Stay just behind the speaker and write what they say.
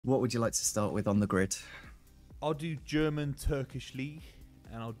What would you like to start with on the grid? I'll do German Turkish League,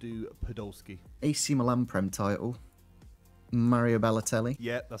 and I'll do Podolski. AC Milan Prem title. Mario Balotelli.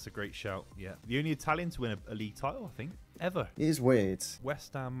 Yeah, that's a great shout. Yeah, the only Italian to win a league title, I think, ever. It is weird.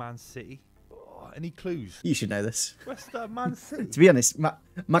 West Ham, Man City. Oh, any clues? You should know this. West Ham, Man City. To be honest, my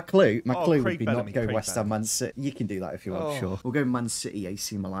clue would Craig be Bellamy, not go Craig West Ham, Bellamy. Man City. You can do that if you want, sure. We'll go Man City,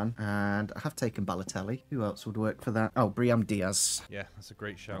 AC Milan, and I have taken Balotelli. Who else would work for that? Oh, Briam Diaz. Yeah, that's a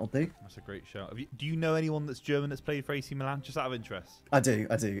great shout. That'll do. That's a great shout. Do you know anyone that's German that's played for AC Milan? Just out of interest. I do.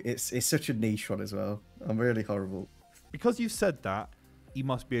 It's such a niche one as well. I'm really horrible. Because you've said that, he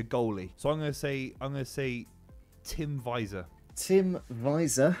must be a goalie. So I'm gonna say Tim Weiser. Tim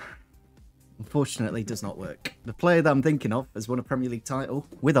Weiser, unfortunately, does not work. The player that I'm thinking of has won a Premier League title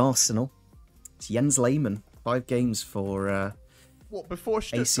with Arsenal. It's Jens Lehmann. 5 games for What, before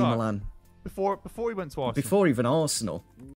Stuttgart? AC Milan. Before he went to Arsenal? Before even Arsenal.